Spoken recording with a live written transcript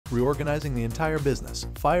reorganizing the entire business,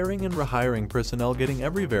 firing and rehiring personnel, getting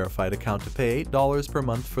every verified account to pay $8 per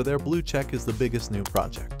month for their blue check is the biggest new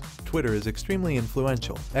project. Twitter is extremely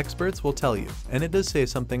influential, experts will tell you, and it does say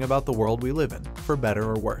something about the world we live in, for better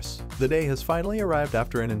or worse. The day has finally arrived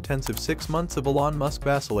after an intensive 6 months of Elon Musk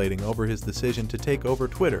vacillating over his decision to take over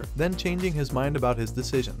Twitter, then changing his mind about his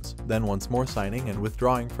decisions, then once more signing and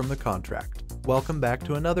withdrawing from the contract. Welcome back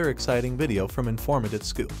to another exciting video from Informative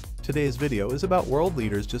Scoop. Today's video is about world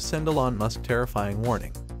leaders just send Elon Musk terrifying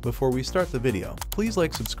warning. Before we start the video, please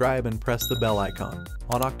like, subscribe, and press the bell icon.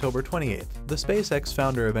 On October 28th, the SpaceX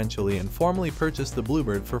founder eventually and formally purchased the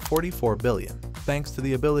Bluebird for $44 billion. Thanks to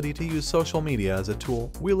the ability to use social media as a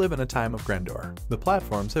tool, we live in a time of grandeur. The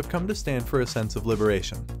platforms have come to stand for a sense of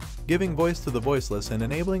liberation, giving voice to the voiceless and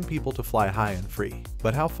enabling people to fly high and free.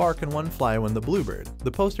 But how far can one fly when the Bluebird,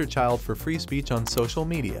 the poster child for free speech on social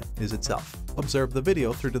media, is itself? Observe the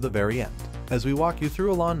video through to the very end, as we walk you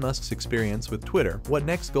through Elon Musk's experience with Twitter. What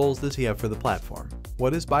next goals does he have for the platform?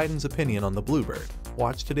 What is Biden's opinion on the Bluebird?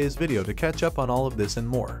 Watch today's video to catch up on all of this and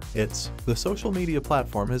more. The social media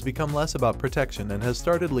platform has become less about protection and has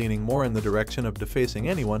started leaning more in the direction of defacing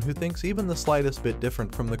anyone who thinks even the slightest bit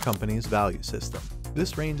different from the company's value system.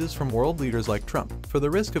 This ranges from world leaders like Trump, for the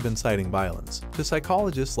risk of inciting violence, to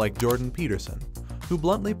psychologists like Jordan Peterson, who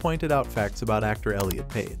bluntly pointed out facts about actor Elliot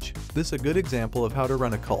Page. This is a good example of how to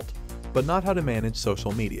run a cult, but not how to manage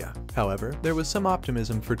social media. However, there was some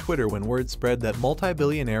optimism for Twitter when word spread that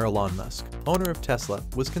multi-billionaire Elon Musk, owner of Tesla,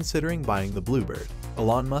 was considering buying the Bluebird.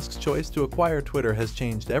 Elon Musk's choice to acquire Twitter has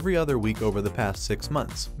changed every other week over the past 6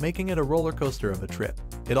 months, making it a roller coaster of a trip.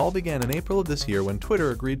 It all began in April of this year when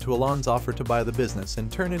Twitter agreed to Elon's offer to buy the business and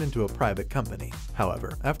turn it into a private company.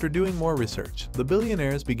 However, after doing more research, the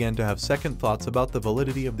billionaires began to have second thoughts about the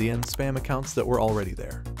validity of the spam accounts that were already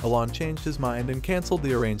there. Elon changed his mind and canceled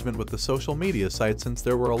the arrangement with the social media site since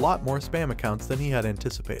there were a lot more spam accounts than he had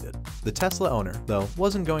anticipated. The Tesla owner, though,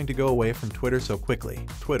 wasn't going to go away from Twitter so quickly.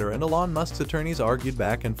 Twitter and Elon Musk's attorneys argued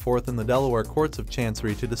back and forth in the Delaware courts of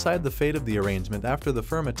Chancery to decide the fate of the arrangement after the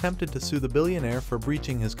firm attempted to sue the billionaire for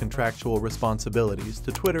breaching his contractual responsibilities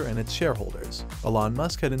to Twitter and its shareholders. Elon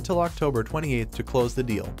Musk had until October 28th to close the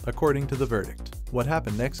deal, according to the verdict. What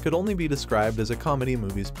happened next could only be described as a comedy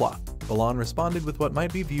movie's plot. Elon responded with what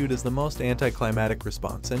might be viewed as the most anticlimactic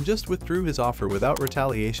response and just withdrew his offer without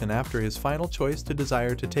retaliation after his final choice to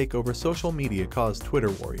desire to take over social media caused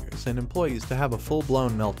Twitter warriors and employees to have a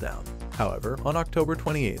full-blown meltdown. However, on October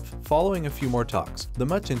 28th, following a few more talks, the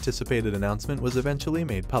much-anticipated announcement was eventually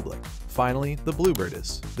made public. Finally, the Bluebird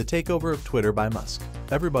is the takeover of Twitter by Musk.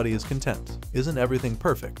 Everybody is content. Isn't everything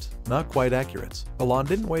perfect? Not quite accurate. Elon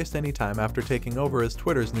didn't waste any time after taking over as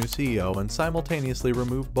Twitter's new CEO and simultaneously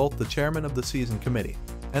removed both the chairman of the season committee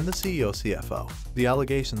and the CEO-CFO. The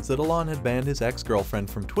allegations that Elon had banned his ex-girlfriend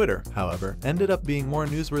from Twitter, however, ended up being more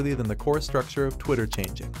newsworthy than the core structure of Twitter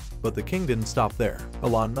changing. But the king didn't stop there.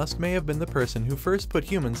 Elon Musk may have been the person who first put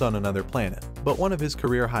humans on another planet, but one of his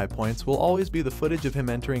career high points will always be the footage of him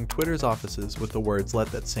entering Twitter's offices with the words "Let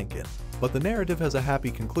that sink in." But the narrative has a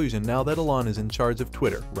happy conclusion now that Elon is in charge of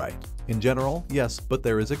Twitter, right? In general, yes, but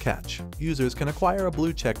there is a catch. Users can acquire a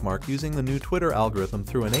blue checkmark using the new Twitter algorithm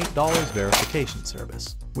through an $8 verification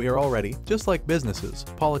service. We are already, just like businesses,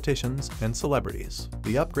 politicians, and celebrities.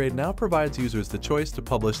 The upgrade now provides users the choice to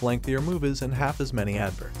publish lengthier movies and half as many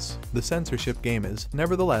adverts. The censorship game is,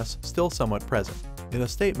 nevertheless, still somewhat present. In a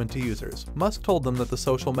statement to users, Musk told them that the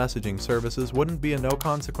social messaging services wouldn't be a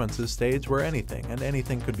no-consequences stage where anything and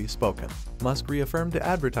anything could be spoken. Musk reaffirmed to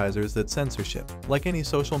advertisers that censorship, like any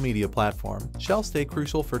social media platform, shall stay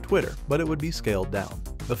crucial for Twitter, but it would be scaled down.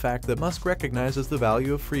 The fact that Musk recognizes the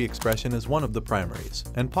value of free expression is one of the primaries,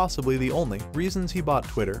 and possibly the only, reasons he bought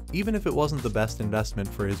Twitter, even if it wasn't the best investment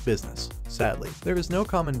for his business. Sadly, there is no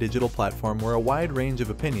common digital platform where a wide range of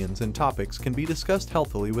opinions and topics can be discussed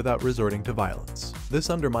healthily without resorting to violence. This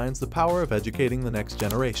undermines the power of educating the next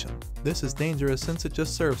generation. This is dangerous since it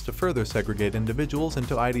just serves to further segregate individuals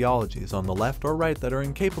into ideologies on the left or right that are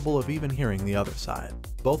incapable of even hearing the other side.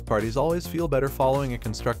 Both parties always feel better following a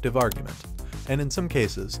constructive argument, and in some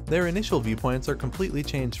cases, their initial viewpoints are completely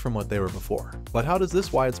changed from what they were before. But how does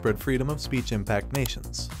this widespread freedom of speech impact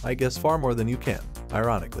nations? I guess far more than you can.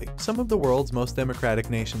 Ironically, some of the world's most democratic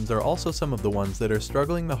nations are also some of the ones that are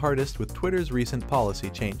struggling the hardest with Twitter's recent policy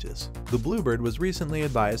changes. The Bluebird was recently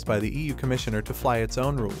advised by the EU Commissioner to fly its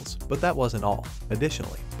own rules, but that wasn't all.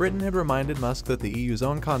 Additionally, Britain had reminded Musk that the EU's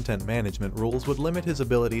own content management rules would limit his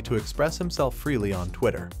ability to express himself freely on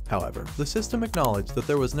Twitter. However, the system acknowledged that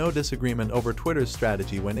there was no disagreement over Twitter's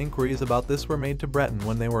strategy when inquiries about this were made to Britain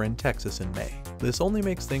when they were in Texas in May. This only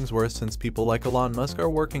makes things worse since people like Elon Musk are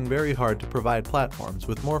working very hard to provide platforms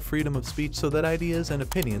with more freedom of speech so that ideas and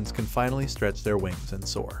opinions can finally stretch their wings and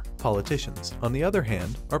soar. Politicians, on the other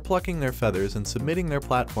hand, are plucking their feathers and submitting their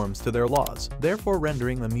platforms to their laws, therefore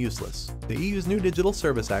rendering them useless. The EU's new Digital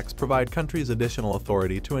Service Acts provide countries additional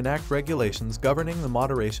authority to enact regulations governing the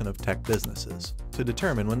moderation of tech businesses, to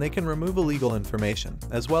determine when they can remove illegal information,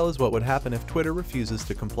 as well as what would happen if Twitter refuses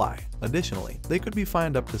to comply. Additionally, they could be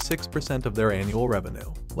fined up to 6% of their annual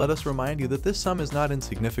revenue. Let us remind you that this sum is not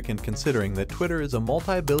insignificant considering that Twitter is a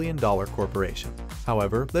multi-billion-dollar corporation.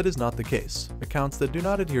 However, that is not the case. Accounts that do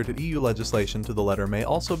not adhere to EU legislation to the letter may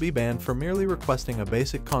also be banned for merely requesting a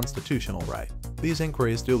basic constitutional right. These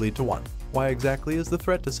inquiries do lead to one. Why exactly is the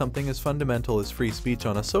threat to something as fundamental as free speech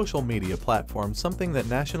on a social media platform something that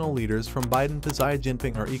national leaders from Biden to Xi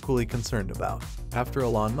Jinping are equally concerned about? After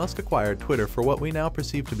Elon Musk acquired Twitter for what we now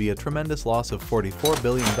perceive to be a tremendous loss of $44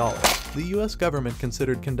 billion, the US government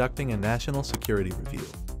considered conducting a national security review.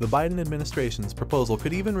 The Biden administration's proposal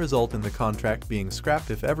could even result in the contract being scrapped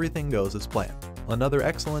if everything goes as planned. Another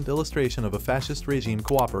excellent illustration of a fascist regime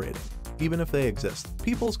cooperating. Even if they exist,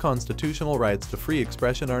 people's constitutional rights to free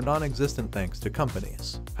expression are non-existent thanks to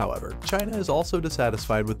companies. However, China is also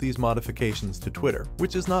dissatisfied with these modifications to Twitter,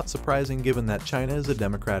 which is not surprising given that China is a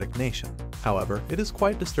democratic nation. However, it is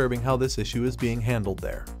quite disturbing how this issue is being handled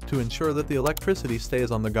there, to ensure that the electricity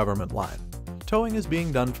stays on the government line. Towing is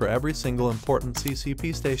being done for every single important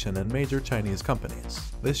CCP station and major Chinese companies.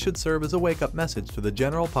 This should serve as a wake-up message to the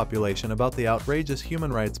general population about the outrageous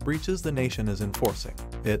human rights breaches the nation is enforcing.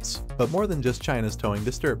 But more than just China's towing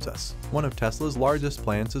disturbs us. One of Tesla's largest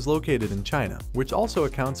plants is located in China, which also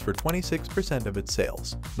accounts for 26% of its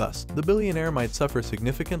sales. Thus, the billionaire might suffer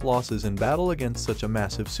significant losses in battle against such a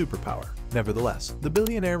massive superpower. Nevertheless, the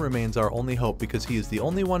billionaire remains our only hope because he is the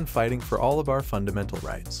only one fighting for all of our fundamental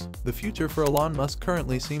rights. The future for Elon Musk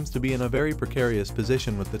currently seems to be in a very precarious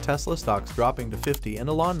position with the Tesla stocks dropping to 50 and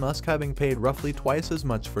Elon Musk having paid roughly twice as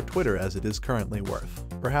much for Twitter as it is currently worth.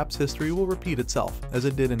 Perhaps history will repeat itself, as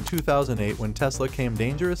it did in 2008 when Tesla came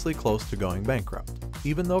dangerously close to going bankrupt.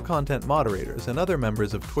 Even though content moderators and other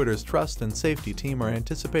members of Twitter's trust and safety team are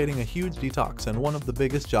anticipating a huge detox and one of the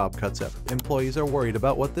biggest job cuts ever, employees are worried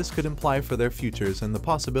about what this could imply for their futures, and the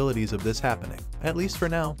possibilities of this happening, at least for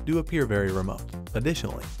now, do appear very remote.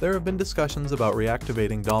 Additionally, there have been discussions about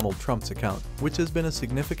reactivating Donald Trump's account, which has been a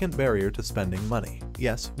significant barrier to spending money.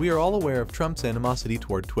 Yes, we are all aware of Trump's animosity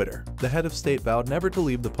toward Twitter. The head of state vowed never to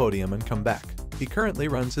leave the podium and come back. He currently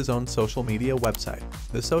runs his own social media website,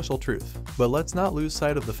 The Social Truth. But let's not lose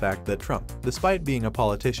sight of the fact that Trump, despite being a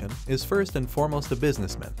politician, is first and foremost a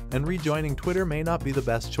businessman, and rejoining Twitter may not be the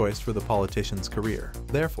best choice for the politician's career.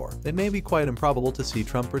 Therefore, it may be quite improbable to see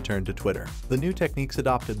Trump return to Twitter. The new techniques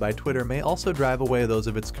adopted by Twitter may also drive away those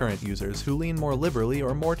of its current users who lean more liberally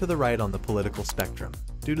or more to the right on the political spectrum.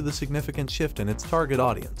 Due to the significant shift in its target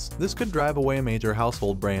audience, this could drive away major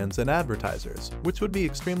household brands and advertisers, which would be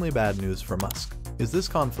extremely bad news for Musk. Is this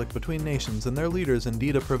conflict between nations and their leaders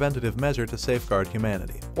indeed a preventative measure to safeguard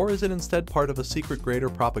humanity, or is it instead part of a secret greater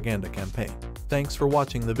propaganda campaign? Thanks for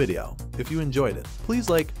watching the video. If you enjoyed it, please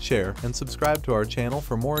like, share, and subscribe to our channel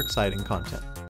for more exciting content.